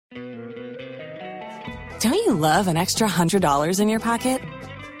Don't you love an extra $100 in your pocket?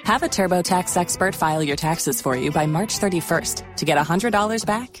 Have a TurboTax expert file your taxes for you by March 31st to get $100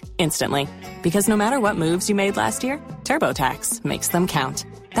 back instantly. Because no matter what moves you made last year, TurboTax makes them count.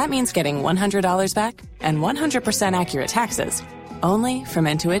 That means getting $100 back and 100% accurate taxes, only from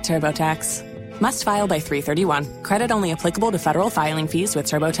Intuit TurboTax. Must file by 3/31. Credit only applicable to federal filing fees with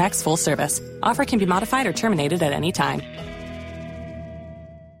TurboTax full service. Offer can be modified or terminated at any time.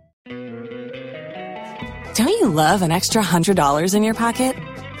 Don't you love an extra $100 in your pocket?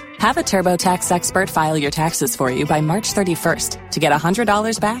 Have a TurboTax expert file your taxes for you by March 31st to get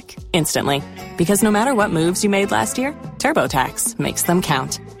 $100 back instantly. Because no matter what moves you made last year, TurboTax makes them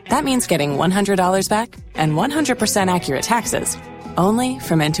count. That means getting $100 back and 100% accurate taxes, only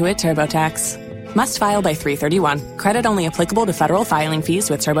from Intuit TurboTax. Must file by 3/31. Credit only applicable to federal filing fees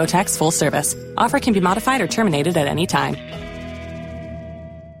with TurboTax full service. Offer can be modified or terminated at any time.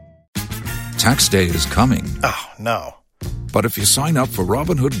 Tax day is coming. Oh, no. But if you sign up for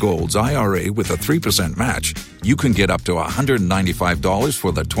Robinhood Gold's IRA with a 3% match, you can get up to $195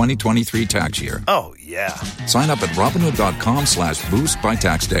 for the 2023 tax year. Oh, yeah. Sign up at Robinhood.com/boost by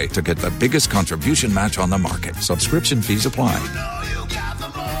tax day to get the biggest contribution match on the market. Subscription fees apply.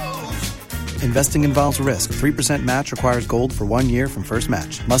 Investing involves risk. 3% match requires gold for 1 year from first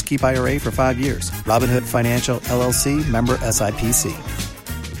match. Must keep IRA for 5 years. Robinhood Financial, LLC, member SIPC.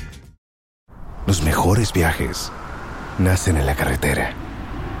 Los mejores viajes nacen en la carretera,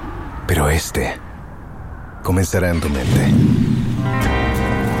 pero este comenzará en tu mente.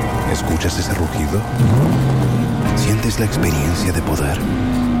 ¿Escuchas ese rugido? ¿Sientes la experiencia de poder?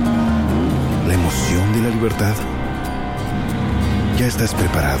 ¿La emoción de la libertad? Ya estás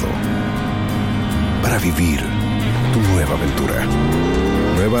preparado para vivir tu nueva aventura.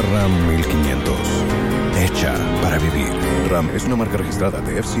 Nueva Ram 1500, hecha para vivir. Ram es una marca registrada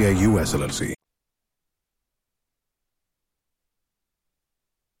de FCA US LLC.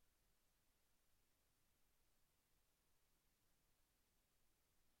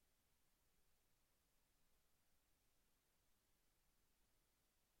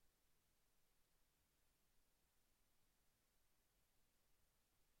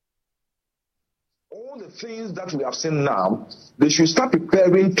 All the things that we have seen now, they should start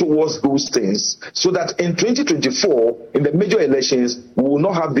preparing towards those things so that in 2024, in the major elections, we will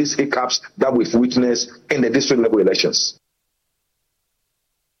not have these hiccups that we've witnessed in the district level elections.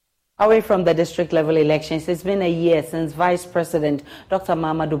 Away from the district level elections, it's been a year since Vice President Dr.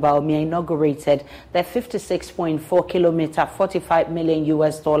 Mahamudu Bawumia inaugurated the 56.4 kilometer, $45 million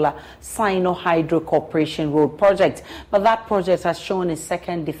Sino Hydro Corporation Road project. But that project has shown a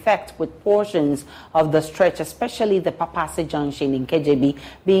second defect, with portions of the stretch, especially the Papasi Junction in KJB,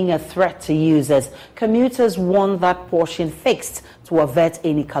 being a threat to users. Commuters want that portion fixed to avert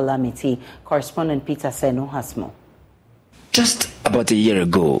any calamity. Correspondent Peter Seno has more. Just about a year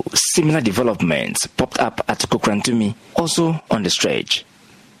ago, similar developments popped up at Kokrantumi, also on the stretch.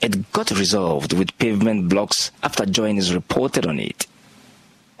 It got resolved with pavement blocks after JoyNews reported on it.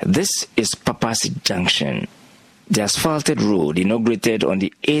 This is Papasi Junction. The asphalted road, inaugurated on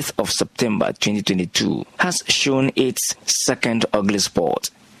the 8th of September 2022, has shown its second ugly spot.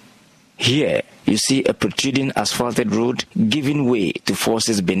 Here, you see a protruding asphalted road giving way to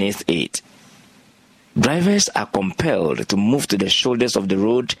forces beneath it. Drivers are compelled to move to the shoulders of the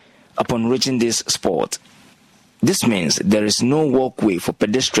road upon reaching this spot. This means there is no walkway for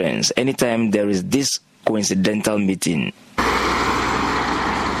pedestrians anytime there is this coincidental meeting.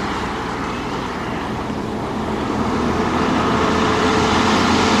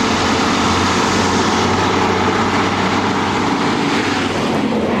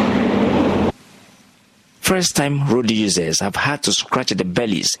 First-time road users have had to scratch the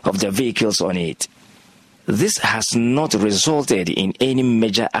bellies of their vehicles on it. This has not resulted in any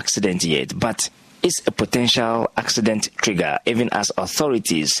major accident yet, but is a potential accident trigger even as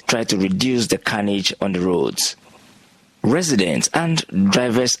authorities try to reduce the carnage on the roads. Residents and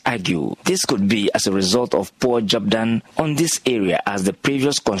drivers argue this could be as a result of poor job done on this area, as the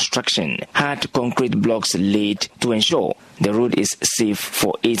previous construction had concrete blocks laid to ensure the road is safe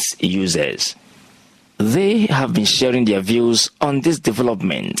for its users. They have been sharing their views on this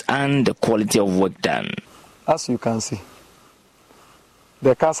development and the quality of work done. As you can see,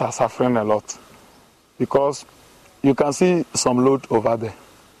 the cars are suffering a lot because you can see some load over there.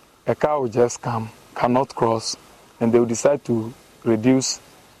 A car will just come, cannot cross, and they will decide to reduce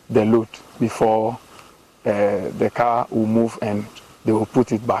the load before the car will move and they will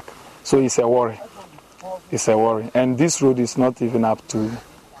put it back. So it's a worry. It's a worry. And this road is not even up to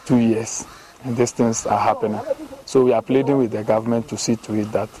 2 years, and these things are happening. So we are pleading with the government to see to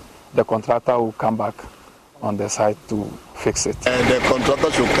it that the contractor will come back on the site to fix it. The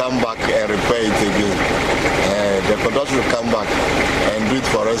contractor should come back and repair it again. The contractor should come back and do it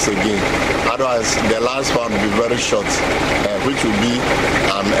for us again. Otherwise, the lifespan will be very short, which will be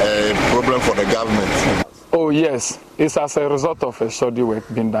a problem for the government. Oh yes, it's as a result of a shoddy work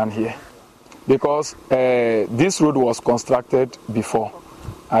being done here. Because this road was constructed before,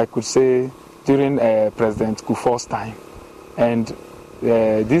 I could say during President Kufuor's time. And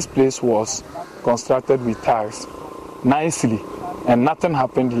this place was constructed with tiles nicely, and nothing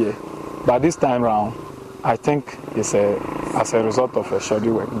happened here. But this time around, I think it's as a result of a shoddy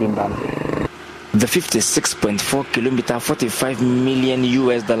work being done here. The 56.4 kilometer, $45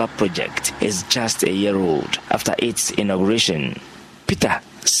 million project is just a year old after its inauguration. Peter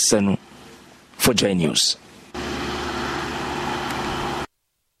Sanu for JoyNews.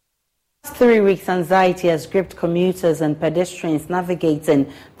 3 weeks anxiety has gripped commuters and pedestrians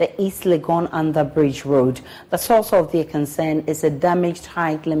navigating the East Legon Underbridge Road. The source of their concern is a damaged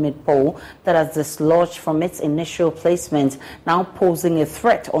height limit pole that has dislodged from its initial placement, now posing a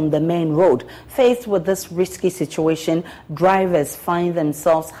threat on the main road. Faced with this risky situation, drivers find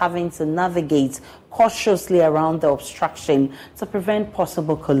themselves having to navigate cautiously around the obstruction to prevent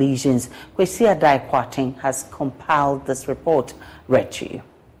possible collisions. Kwesi Adai-Kwarteng has compiled this report. Read to you.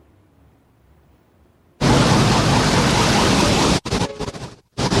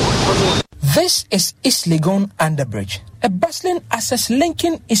 This is East Legon Underbridge, a bustling access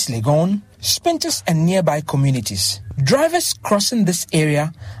linking East Legon, Spintex and nearby communities. Drivers crossing this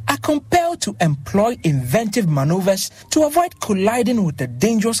area are compelled to employ inventive maneuvers to avoid colliding with the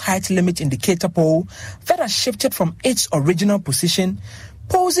dangerous height limit indicator pole that has shifted from its original position,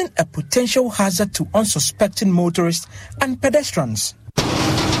 posing a potential hazard to unsuspecting motorists and pedestrians.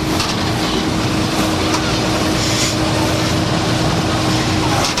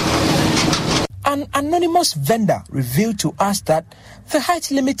 An anonymous vendor revealed to us that the height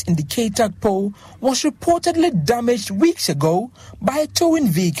limit indicator pole was reportedly damaged weeks ago by a towing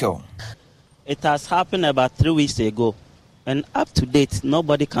vehicle. It has happened about 3 weeks ago, and up to date,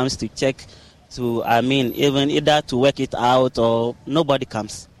 nobody comes to check even either to work it out, or nobody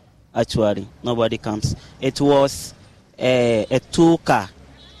comes. Actually, nobody comes. It was a tow car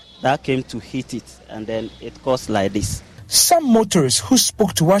that came to hit it, and then it caused like this. Some motorists who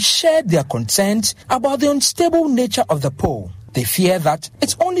spoke to us shared their concerns about the unstable nature of the pole. They fear that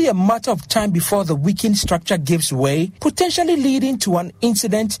it's only a matter of time before the weakened structure gives way, potentially leading to an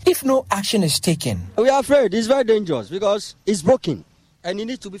incident if no action is taken. We are afraid it's very dangerous because it's broken and it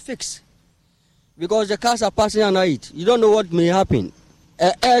needs to be fixed. Because the cars are passing under it. You don't know what may happen.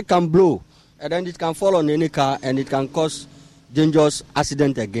 Air can blow and then it can fall on any car and it can cause dangerous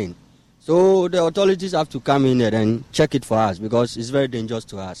accident again. So the authorities have to come in and check it for us because it's very dangerous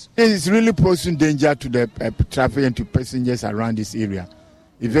to us. It is really posing danger to the traffic and to passengers around this area.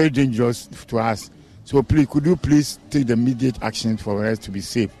 It's very dangerous to us. So please, could you please take the immediate action for us to be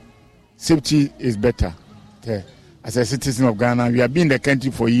safe? Safety is better. As a citizen of Ghana, we have been in the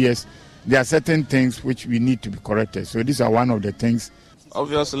country for years. There are certain things which we need to be corrected. So these are one of the things.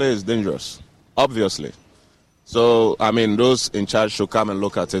 Obviously, it's dangerous. Obviously. So, those in charge should come and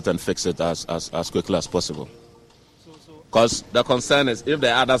look at it and fix it as quickly as possible. Because the concern is if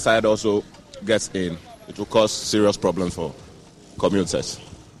the other side also gets in, it will cause serious problems for commuters.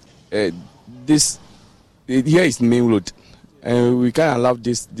 This here is the main road, and we can't allow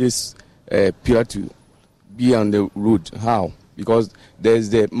this pillar to be on the road. How? Because there's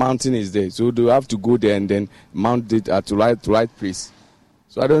the mountain is there, so they have to go there and then mount it at the right place.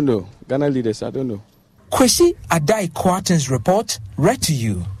 So I don't know. Ghana leaders, I don't know. Kwesi Adai-Kwarteng's report, read to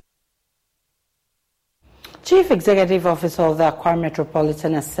you. Chief Executive Officer of the Accra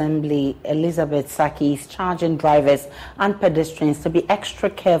Metropolitan Assembly, Elizabeth Saki, is charging drivers and pedestrians to be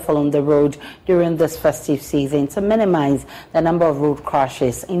extra careful on the road during this festive season to minimize the number of road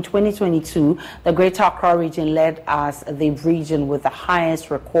crashes. In 2022, the Greater Accra region led as the region with the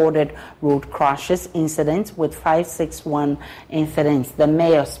highest recorded road crashes incidents, with 561 incidents. The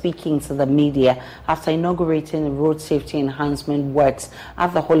mayor, speaking to the media after inaugurating the road safety enhancement works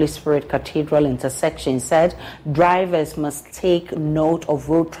at the Holy Spirit Cathedral intersection, said drivers must take note of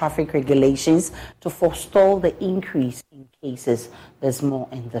road traffic regulations to forestall the increase in cases. There's more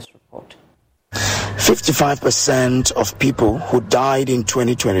in this report. 55% of people who died in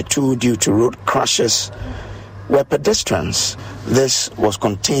 2022 due to road crashes were pedestrians. This was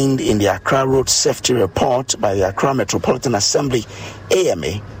contained in the Accra Road Safety Report by the Accra Metropolitan Assembly,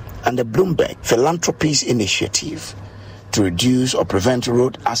 AMA, and the Bloomberg Philanthropies Initiative. To reduce or prevent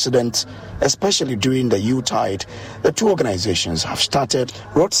road accidents, especially during the Yuletide, the two organizations have started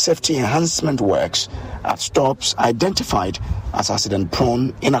road safety enhancement works at stops identified as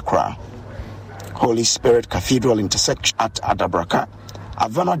accident-prone in Accra. Holy Spirit Cathedral intersection at Adabraka,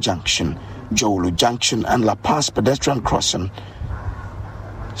 Havana Junction, Jolu Junction, and La Paz pedestrian crossing.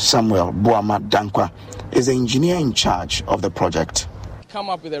 Samuel Boama Dankwa is the engineer in charge of the project. Come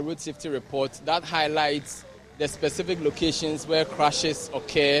up with a road safety report that highlights the specific locations where crashes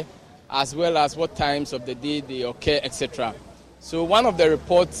occur, as well as what times of the day they occur, etc. So one of the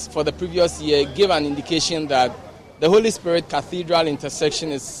reports for the previous year gave an indication that the Holy Spirit Cathedral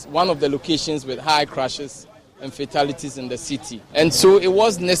intersection is one of the locations with high crashes and fatalities in the city. And so it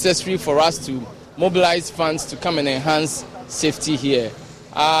was necessary for us to mobilize funds to come and enhance safety here.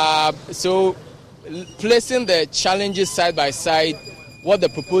 So placing the challenges side by side, what the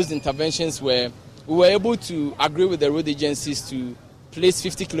proposed interventions were, we were able to agree with the road agencies to place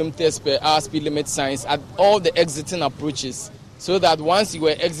 50 kilometers per hour speed limit signs at all the exiting approaches, so that once you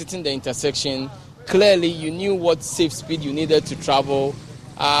were exiting the intersection, clearly you knew what safe speed you needed to travel.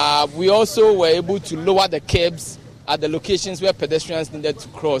 We also were able to lower the curbs at the locations where pedestrians needed to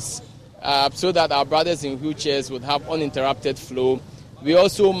cross, so that our brothers in wheelchairs would have uninterrupted flow. We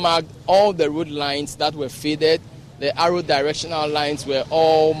also marked all the road lines that were faded. The arrow directional lines were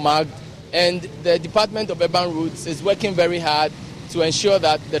all marked. And the Department of Urban Roads is working very hard to ensure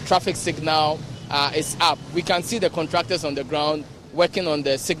that the traffic signal is up. We can see the contractors on the ground working on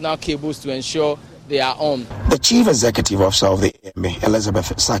the signal cables to ensure they are on. The Chief Executive Officer of the AMA,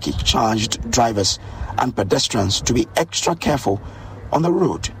 Elizabeth Saki, charged drivers and pedestrians to be extra careful on the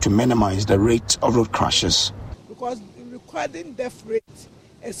road to minimize the rate of road crashes. Because the recording death rate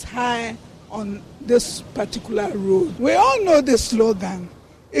is high on this particular road. We all know the slogan,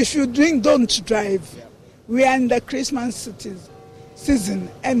 if you drink, don't drive. We are in the Christmas season,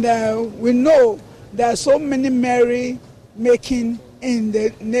 and we know there are so many merry making in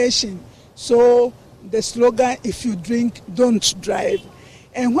the nation. So the slogan, if you drink, don't drive.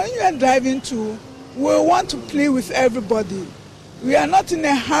 And when you are driving too, we want to plead with everybody. We are not in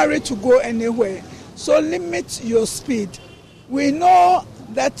a hurry to go anywhere, so limit your speed. We know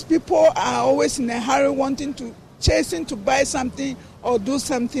that people are always in a hurry chasing to buy something or do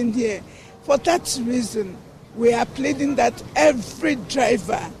something here. For that reason, we are pleading that every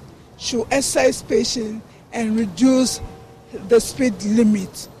driver should exercise patience and reduce the speed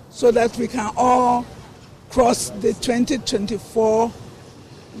limit so that we can all cross the 2024,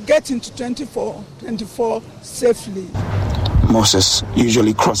 get into 2024 safely. Moses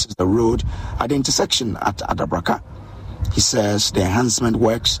usually crosses the road at the intersection at Adabraka. He says the enhancement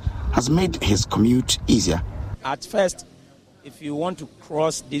works has made his commute easier. At first, if you want to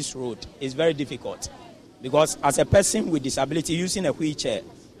cross this road, it's very difficult because as a person with disability using a wheelchair,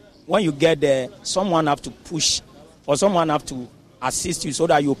 when you get there, someone have to push or someone have to assist you so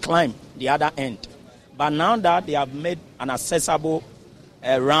that you climb the other end. But now that they have made an accessible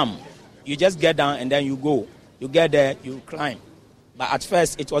ramp, you just get down and then you go. You get there, you climb. But at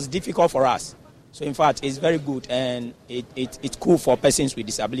first, it was difficult for us. So in fact, it's very good and it's cool for persons with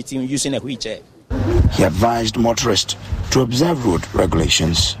disability using a wheelchair. He advised motorists to observe road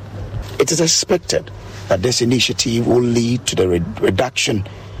regulations. It is expected that this initiative will lead to the reduction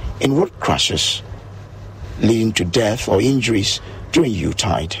in road crashes, leading to death or injuries during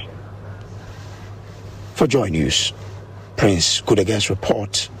Yuletide. For Joy News, Prince Kudega's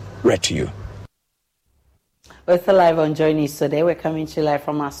report read to you. We're still live on JoyNews Today. We're coming to you live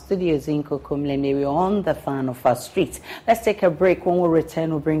from our studios in Kokomlene. We're on the fan of our streets. Let's take a break. When we return,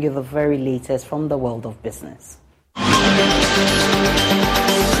 we'll bring you the very latest from the world of business.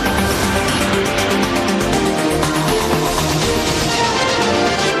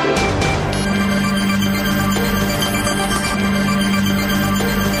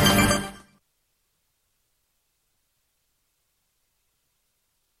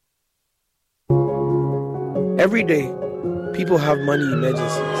 Every day, people have money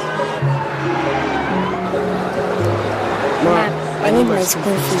emergencies. I need my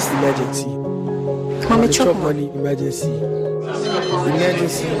school fees. Emergency. Mommy, chop money emergency.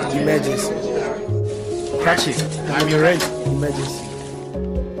 Emergency. Catch it. I'm your rent emergency.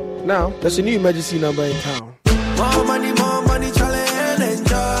 Now, there's a new emergency number in town. More money, challenge,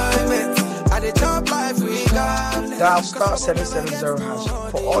 enjoyment. At the top life we got. Dial star 770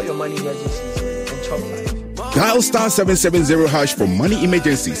 hash for all your money emergencies and chop life. Dial star 770 hash for money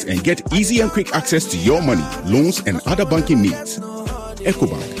emergencies and get easy and quick access to your money, loans, and other banking needs.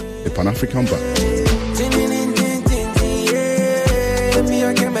 EcoBank, the Pan-African Bank.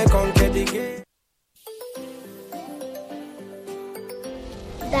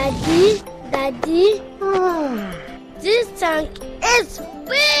 Daddy, this tank is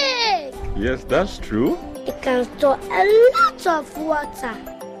big. Yes, that's true. It can store a lot of water.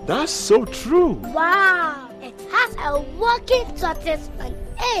 That's so true. Wow, it has a working tortoise on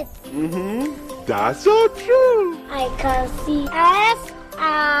it. That's so true. I can see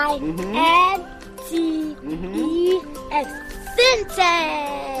SINTEX.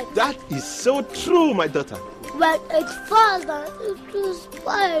 Syntax. That is so true, my daughter. When it falls down, it will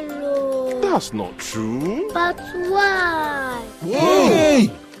spoil. That's not true. But why? Hey!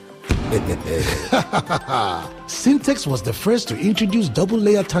 Syntex was the first to introduce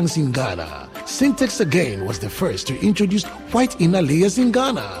double-layer tanks in Ghana. Syntex again was the first to introduce white inner layers in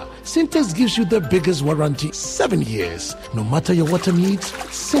Ghana. Syntex gives you the biggest warranty, 7 years. No matter your water needs,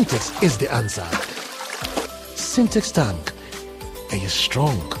 Syntex is the answer. Syntex tank. Are you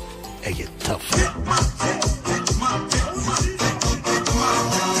strong? Are you tough?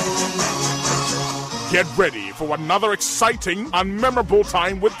 Get ready for another exciting and memorable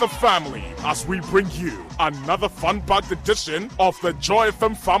time with the family as we bring you another fun-packed edition of the Joy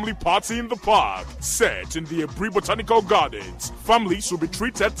FM Family Party in the Park. Set in the Ebri Botanical Gardens, families will be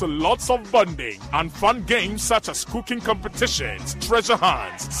treated to lots of bonding and fun games such as cooking competitions, treasure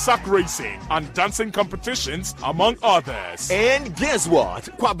hunts, sack racing, and dancing competitions, among others. And guess what?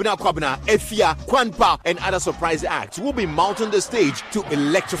 Kwabena, Efia, Kwanpa, and other surprise acts will be mounting the stage to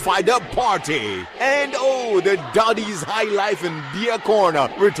electrify the party. And the Daddy's High Life and Beer Corner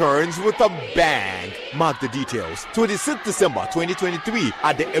returns with a bang. Mark the details. 26th December 2023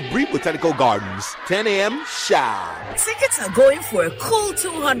 at the Ebri Botanical Gardens, 10 a.m. sharp. Tickets are going for a cool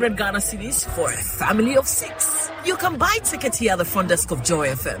 200 Ghana cedis for a family of 6. You can buy tickets here at the front desk of Joy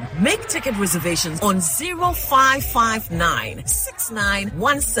FM. Make ticket reservations on 0559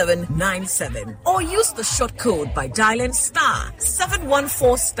 691797 or use the short code by dialing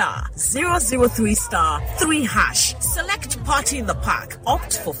 *714*003*3#. Select party in the park,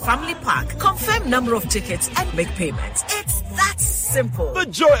 opt for family park, confirm number of tickets and make payments. It's that simple. The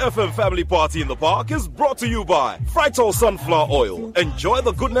Joy FM Family Party in the Park is brought to you by Fritol Sunflower Oil. Enjoy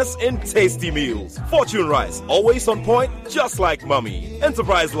the goodness in tasty meals. Fortune Rice, always on point, just like mommy.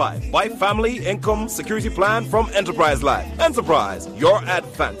 Enterprise Life, buy family income security plan from Enterprise Life. Enterprise, your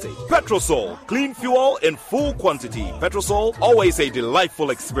advantage. Petrosol, clean fuel in full quantity. Petrosol, always a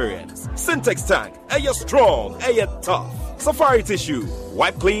delightful experience. Syntex tank, you're strong, you're tough. Safari tissue,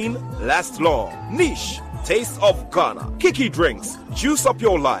 wipe clean, last long. Niche, taste of Ghana. Kiki drinks, juice up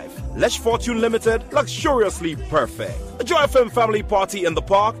your life. Lesh Fortune Limited, luxuriously perfect. A Joy FM Family Party in the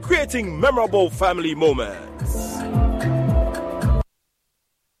Park, creating memorable family moments.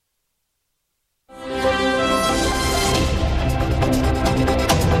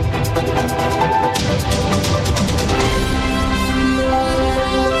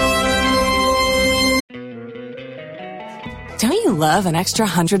 Don't you love an extra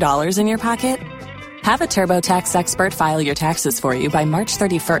 $100 in your pocket? Have a TurboTax expert file your taxes for you by March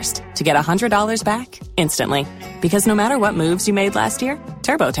 31st to get $100 back instantly. Because no matter what moves you made last year,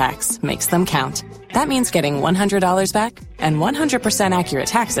 TurboTax makes them count. That means getting $100 back and 100% accurate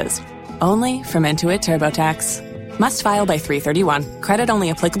taxes, only from Intuit TurboTax. Must file by 3/31. Credit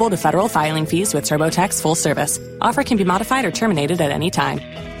only applicable to federal filing fees with TurboTax full service. Offer can be modified or terminated at any time.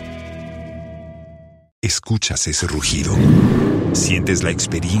 ¿Escuchas ese rugido? ¿Sientes la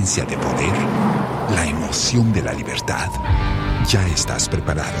experiencia de poder? ¿La emoción de la libertad? Ya estás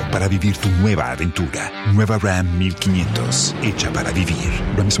preparado para vivir tu nueva aventura. Nueva Ram 1500, hecha para vivir.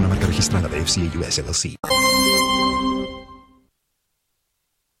 Ram es una marca registrada de FCA US LLC.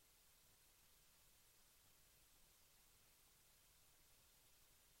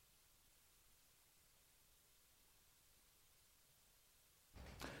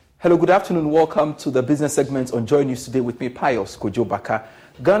 Hello, good afternoon. Welcome to the business segment on Joy News Today with me, Pius Kojo Baka.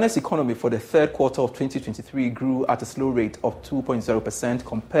 Ghana's economy for the third quarter of 2023 grew at a slow rate of 2.0%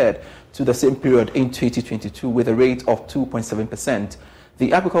 compared to the same period in 2022 with a rate of 2.7%.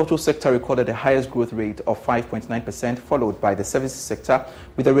 The agricultural sector recorded the highest growth rate of 5.9%, followed by the services sector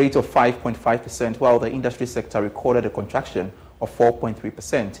with a rate of 5.5%, while the industry sector recorded a contraction of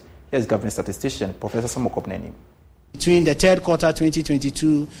 4.3%. Here's government statistician Professor Samuel Kopneni. Between the third quarter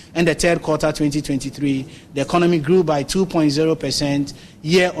 2022 and the third quarter 2023, the economy grew by 2.0%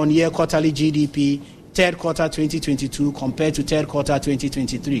 year-on-year quarterly GDP, third quarter 2022 compared to third quarter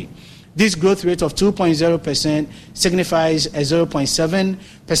 2023. This growth rate of 2.0% signifies a 0.7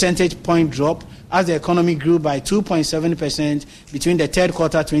 percentage point drop as the economy grew by 2.7% between the third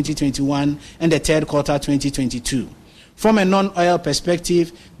quarter 2021 and the third quarter 2022. From a non-oil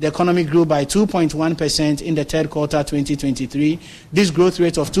perspective, the economy grew by 2.1% in the third quarter 2023. This growth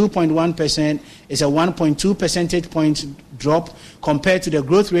rate of 2.1% is a 1.2 percentage point drop compared to the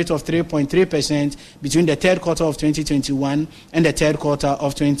growth rate of 3.3% between the third quarter of 2021 and the third quarter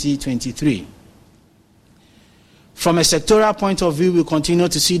of 2023. From a sectoral point of view, we continue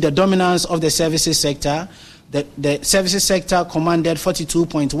to see the dominance of the services sector. The services sector commanded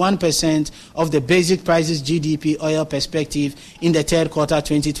 42.1% of the basic prices GDP oil perspective in the third quarter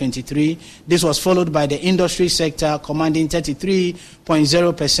 2023. This was followed by the industry sector commanding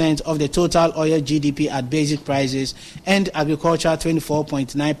 33.0% of the total oil GDP at basic prices, and agriculture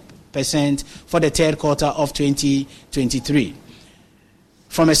 24.9% for the third quarter of 2023.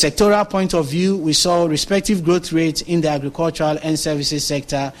 From a sectoral point of view, we saw respective growth rates in the agricultural and services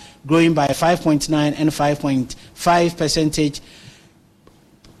sector growing by 5.9 and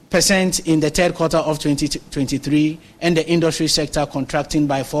 5.5% in the third quarter of 2023, and the industry sector contracting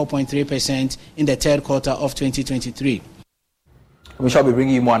by 4.3% in the third quarter of 2023. We shall be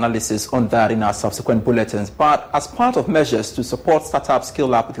bringing you more analysis on that in our subsequent bulletins. But as part of measures to support startups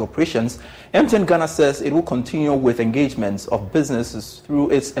scale up with the operations, MTN Ghana says it will continue with engagements of businesses through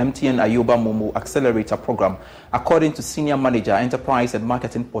its MTN Ayoba Momo Accelerator program, according to Senior Manager, Enterprise and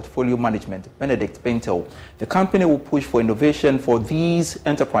Marketing Portfolio Management, Benedict Bentel. The company will push for innovation for these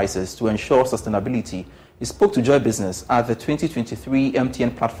enterprises to ensure sustainability. He spoke to Joy Business at the 2023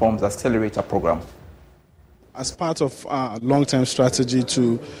 MTN Platforms Accelerator program. As part of our long-term strategy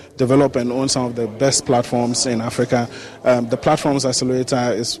to develop and own some of the best platforms in Africa, the Platforms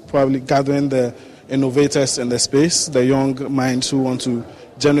Accelerator is probably gathering the innovators in the space, the young minds who want to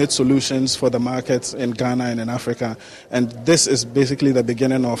generate solutions for the markets in Ghana and in Africa. And this is basically the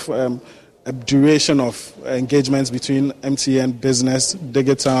beginning of a duration of engagements between MTN Business,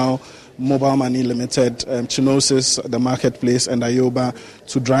 Digital, Mobile Money Limited, Chinosis, the marketplace, and Ayoba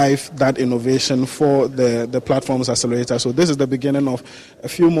to drive that innovation for the Platforms Accelerator. So this is the beginning of a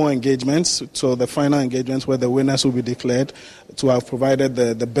few more engagements, so the final engagements where the winners will be declared to have provided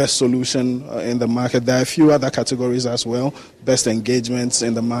the best solution in the market. There are a few other categories as well, best engagements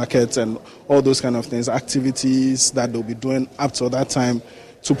in the market and all those kind of things, activities that they'll be doing up to that time,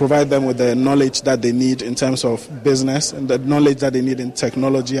 to provide them with the knowledge that they need in terms of business and the knowledge that they need in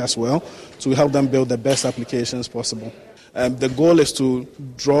technology as well to help them build the best applications possible. The goal is to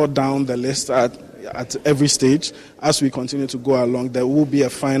draw down the list at every stage. As we continue to go along, there will be a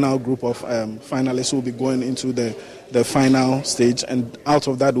final group of finalists who will be going into the final stage, and out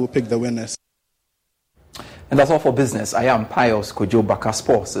of that we'll pick the winners. And that's all for business. I am Pius Kojo Baka.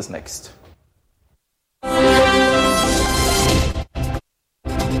 Sports is next.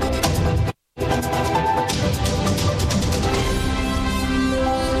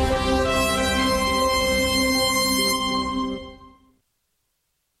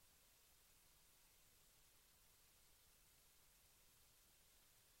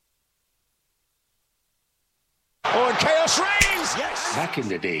 Back in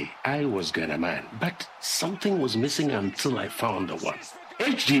the day, I was Ghana man, but something was missing until I found the one.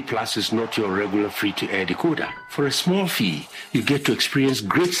 HD Plus is not your regular free-to-air decoder. For a small fee, you get to experience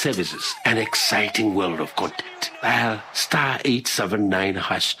great services and exciting world of content. Dial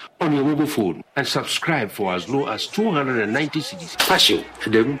 *879# on your mobile phone and subscribe for as low as 290 cedis. Fashion,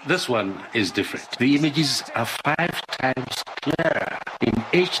 this one is different. The images are 5 times clearer in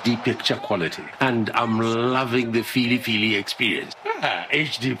HD picture quality, and I'm loving the feely experience.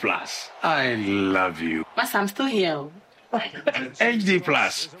 HD Plus, I love you. But I'm still here. HD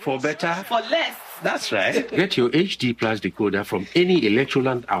Plus, for better, for less. That's right. Get your HD Plus decoder from any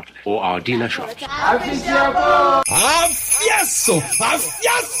Electroland outlet or our dealer shop. Afiaso!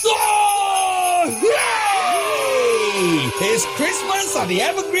 Yay! It's Christmas at the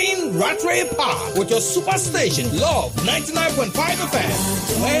Evergreen Rattray Park with your superstation, Love 99.5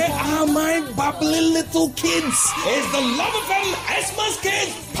 FM. Where are my bubbly little kids? It's the Love FM Xmas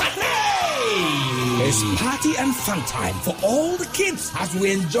Kids Party! It's party and fun time for all the kids as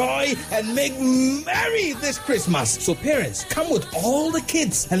we enjoy and make merry this Christmas. So parents, come with all the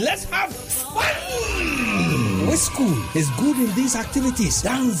kids and let's have fun! Which school is good in these activities?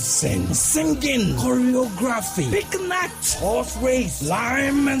 Dancing, singing, choreography, picnic, horse race,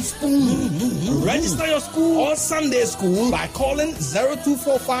 lime and spoon. Register your school or Sunday school by calling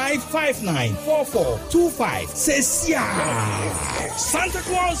 0245-594425. Says yeah. Santa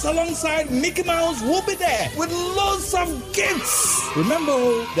Claus alongside Mickey Mouse will be there with loads of gifts. Remember,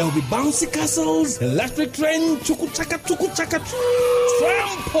 there will be bouncy castles, electric train, chuku chaka,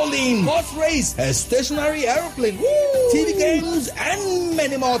 trampoline, horse race, a stationary aeroplane, wrestling, TV games, and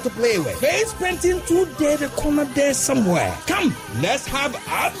many more to play with. Face painting today, the corner there somewhere. Come, let's have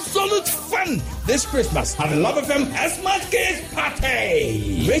absolute fun this Christmas at the Love FM Xmas Kids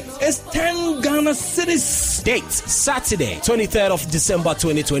Party. Rate is 10 Ghana Cedis. Date, Saturday, 23rd of December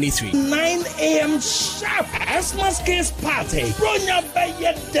 2023. 9 a.m. sharp. Xmas Kids Party. Bronya Baye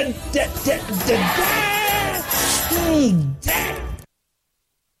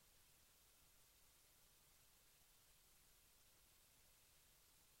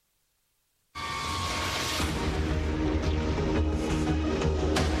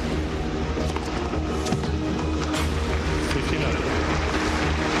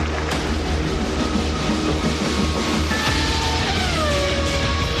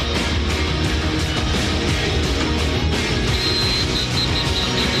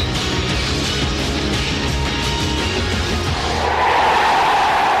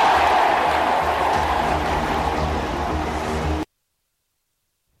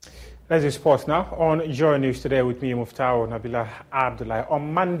Let's do sports now on JoyNews Today with me, Muftao Nabila Abdullah.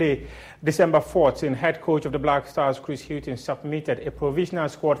 On Monday, December 14, head coach of the Black Stars, Chris Hughton, submitted a provisional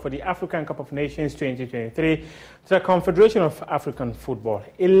squad for the African Cup of Nations 2023 to the Confederation of African Football.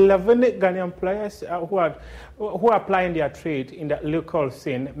 11 Ghanaian players who are plying their trade in the local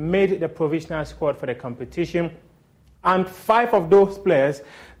scene made the provisional squad for the competition, and 5 of those players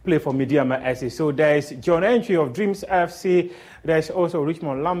play for Midiama SC. So there is John Entry of Dreams FC, there is also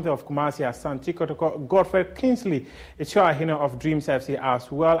Richmond Lambe of Kumasi Asante Kotoko, Godfrey Kingsley Ichoahino of Dreams FC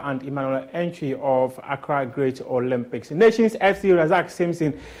as well, and Emmanuel Entry of Accra Great Olympics. Nations FC Razak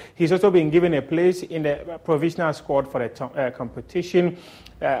Simpson, he's also been given a place in the provisional squad for the competition.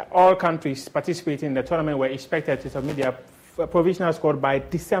 All countries participating in the tournament were expected to submit their provisional squad by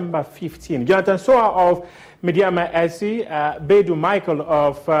December 15. Jonathan Soa of Midiama SC, Bedu Michael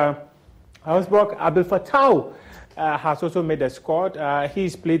of Augsburg, Abdel Fattah has also made the squad.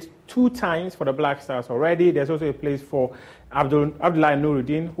 He's played 2 times for the Black Stars already. There's also a place for Abdullah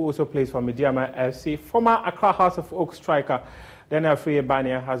Nuruddin, who also plays for Midiama FC. Former Accra House of Oak striker Daniel Free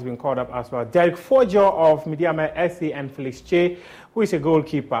Bania has been called up as well. Derek Forger of Midiama SC and Felix Che, who is a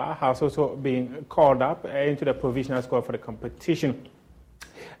goalkeeper, has also been called up into the provisional squad for the competition.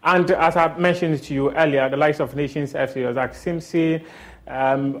 And as I mentioned to you earlier, the likes of Nations FC Razak Simpson,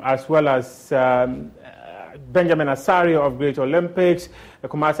 as well as Benjamin Asari of Great Olympics, the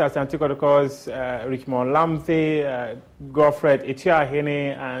Kumasi Asante Kotoko's Richmond Lambe, Godfred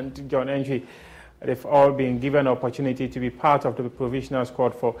Ichoahino, and John Entry. They've all been given an opportunity to be part of the provisional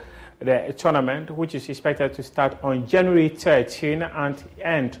squad for the tournament, which is expected to start on January 13 and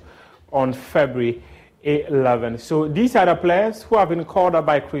end on February 11. So these are the players who have been called up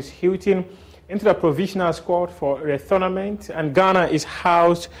by Chris Hughton into the provisional squad for the tournament. And Ghana is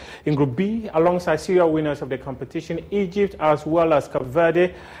housed in Group B alongside serial winners of the competition, Egypt as well as Cape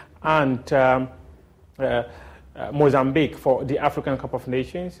Verde and Mozambique for the African Cup of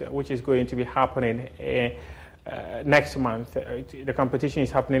Nations, which is going to be happening next month. The competition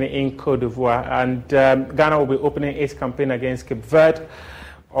is happening in Côte d'Ivoire, and Ghana will be opening its campaign against Cape Verde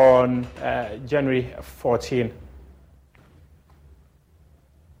on January 14.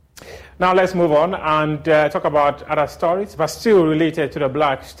 Now let's move on and talk about other stories, but still related to the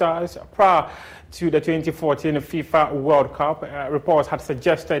Black Stars. Prior to the 2014 FIFA World Cup, reports had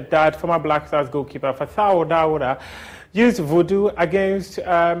suggested that former Black Stars goalkeeper Fattah Dawuda used voodoo against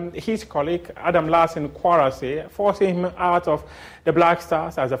his colleague Adam Larson Kwarase, forcing him out of the Black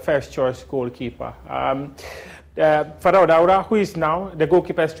Stars as a first-choice goalkeeper. Fattah Dawuda, who is now the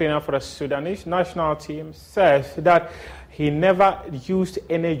goalkeeper's trainer for the Sudanese national team, says that he never used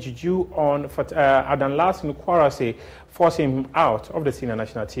any juju on Adam Larson Kwarase, forcing him out of the senior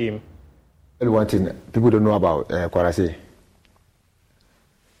national team. One thing people don't know about Kwarase.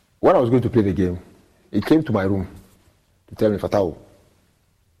 When I was going to play the game, he came to my room to tell me, Fattah,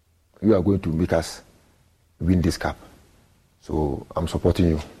 you are going to make us win this cup. So I'm supporting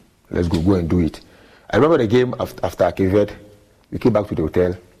you. Let's go and do it. I remember the game after Cape Verde. We came back to the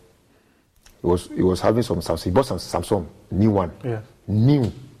hotel. He was having some Samsung. He bought some Samsung, new one. Yeah.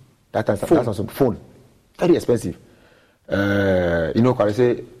 New. That time, Samsung phone. Very expensive.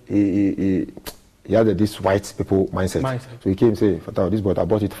 Kwarase, he had this white people mindset. So he came and said, Fattah, this boy, I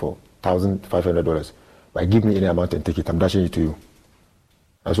bought it for $1,500. But give me any amount and take it. I'm dashing it to you.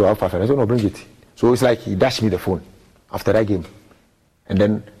 And so I have 500. I said, no, bring it. So it's like he dashed me the phone after that game. And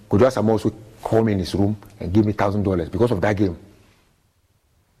then Kojo Asamoah also called me in his room and gave me $1,000 because of that game.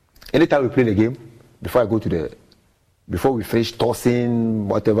 Anytime we play the game, before we finish tossing,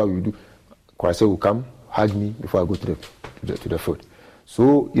 whatever we do, Kwarase will come, hug me before I go to the field.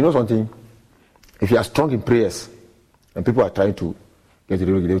 So, you know something? If you are strong in prayers and people are trying to get rid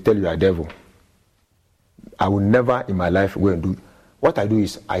of you, they will tell you are a devil. I will never in my life go and do. What I do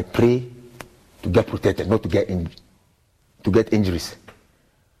is I pray to get protected, not to get injuries.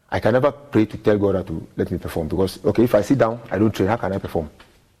 I can never pray to tell God to let me perform because, okay, if I sit down, I don't train, how can I perform?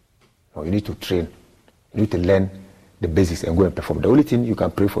 No, you need to train. You need to learn the basics and go and perform. The only thing you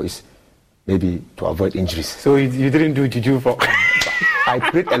can pray for is maybe to avoid injuries. So you didn't do juju for... I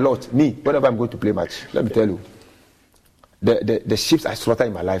prayed a lot. Me, whenever I'm going to play match, let me tell you, the ships I slaughter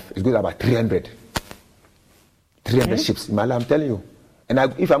in my life is good about 300. 300 ships in my life, I'm telling you. And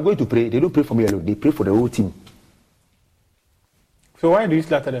if I'm going to pray, they don't pray for me alone. They pray for the whole team. So why do you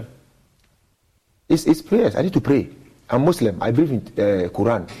slaughter them? It's prayers. I need to pray. I'm Muslim. I believe in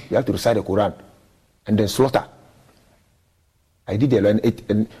Quran. You have to recite the Quran and then slaughter. I did it.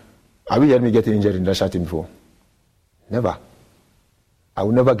 And have you heard me getting injured in the national team before? Never. I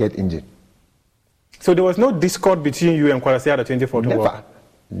will never get injured. So there was no discord between you and Kwasi at the 2014 World Cup?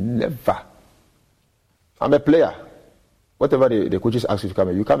 Never. I'm a player. Whatever the coaches ask you to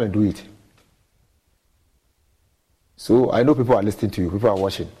come and do it. So I know people are listening to you, people are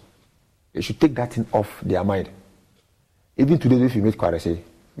watching. They should take that thing off their mind. Even today, if you meet Kwasi,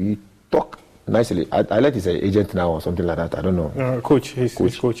 we talk nicely. I like his agent now or something like that. I don't know. Coach, he's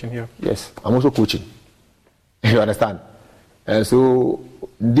coaching here. Yes, I'm also coaching. You understand? And so,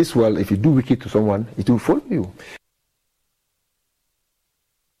 in this world, if you do wicked to someone, it will follow you.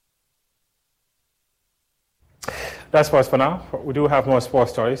 That's for us for now. We do have more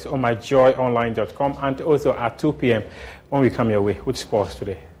sports stories on myjoyonline.com and also at 2 p.m. when we come your way with sports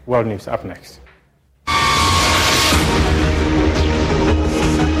today. World News up next.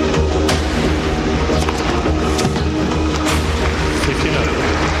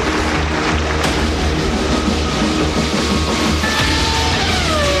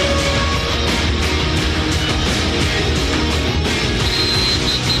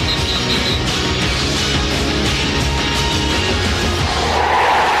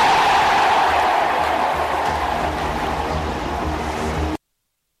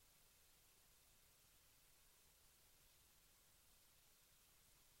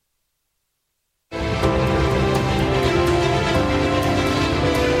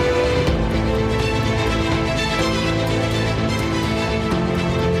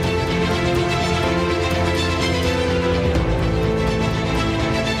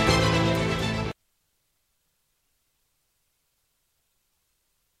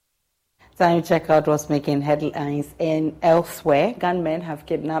 Time check out what's making headlines in elsewhere. Gunmen have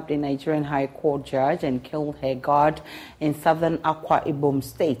kidnapped a Nigerian High Court judge and killed her guard in southern Akwa Ibom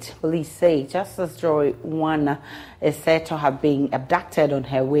State. Police say Justice Joy Nwana is said to have been abducted on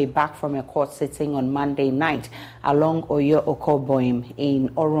her way back from a court sitting on Monday night along Oyo Okoboim in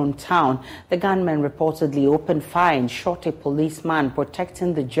Oron Town. The gunmen reportedly opened fire and shot a policeman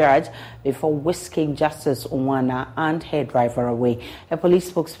protecting the judge before whisking Justice Nwana and her driver away. A police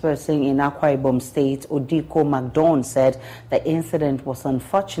spokesperson in Akwa Ibom State, Odiko McDonald, said the incident was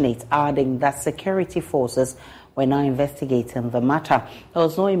unfortunate, adding that security forces were now investigating the matter. There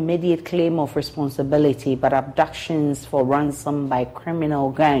was no immediate claim of responsibility, but abductions for ransom by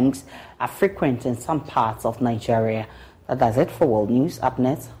criminal gangs are frequent in some parts of Nigeria. That's it for World News. Up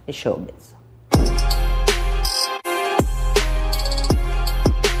next is Showbiz.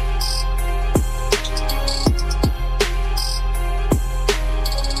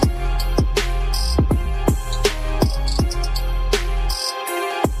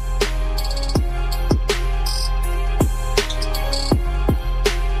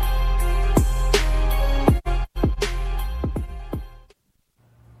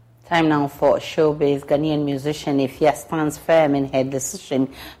 Time now for Showbiz. Ghanaian musician Ifya stands firm in her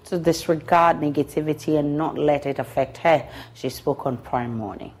decision to disregard negativity and not let it affect her. She spoke on Prime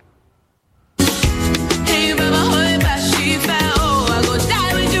Morning.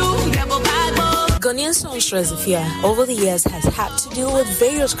 Ghanaian songstress Ifya over the years has had to deal with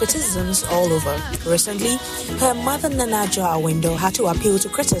various criticisms all over. Recently, her mother Nana Jo Awindo had to appeal to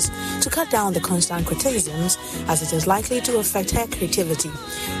critics to cut down the constant criticisms as it is likely to affect her creativity.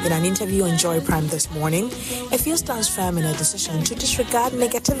 In an interview on Joy Prime this morning, Ifya stands firm in her decision to disregard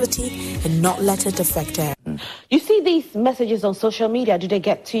negativity and not let it affect her. You see these messages on social media, do they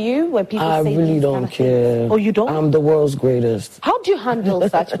get to you when people I say really don't care. Oh, you don't? I'm the world's greatest. How do you handle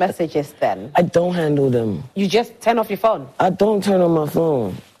such messages then? I don't handle them. You just turn off your phone? I don't turn on my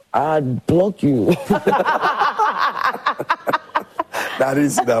phone. I block you. That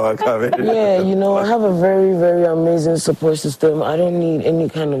is our coming. Yeah, you know, I have a very, very amazing support system. I don't need any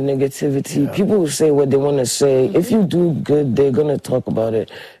kind of negativity. Yeah. People will say what they want to say. If you do good, they're going to talk about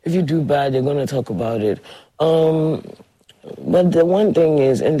it. If you do bad, they're going to talk about it. But the one thing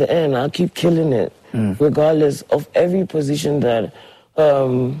is, in the end, I'll keep killing it, regardless of every position that,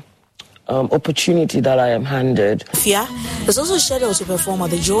 opportunity that I am handed. Fia is also scheduled to perform at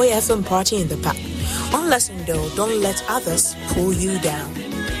the Joy FM party in the park. One lesson though, don't let others pull you down.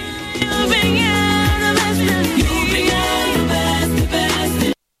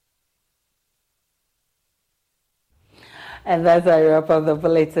 And that's a wrap up the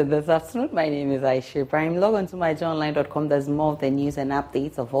bulletin this afternoon. My name is Aisha Ibrahim. Log on to myjoyonline.com. There's more of the news and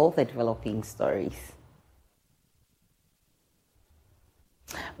updates of all the developing stories.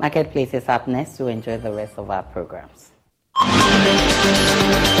 Marketplace is up next to enjoy the rest of our programs.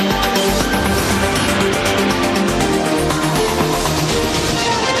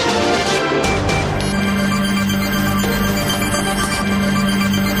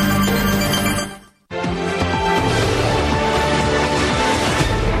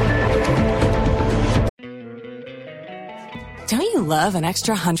 Don't you love an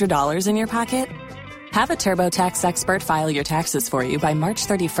extra $100 in your pocket? Have a TurboTax expert file your taxes for you by March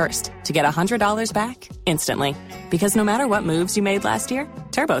 31st to get $100 back instantly. Because no matter what moves you made last year,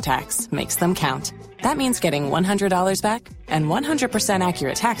 TurboTax makes them count. That means getting $100 back and 100%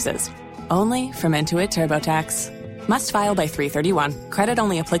 accurate taxes, only from Intuit TurboTax. Must file by 3/31. Credit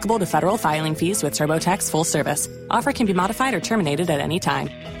only applicable to federal filing fees with TurboTax full service. Offer can be modified or terminated at any time.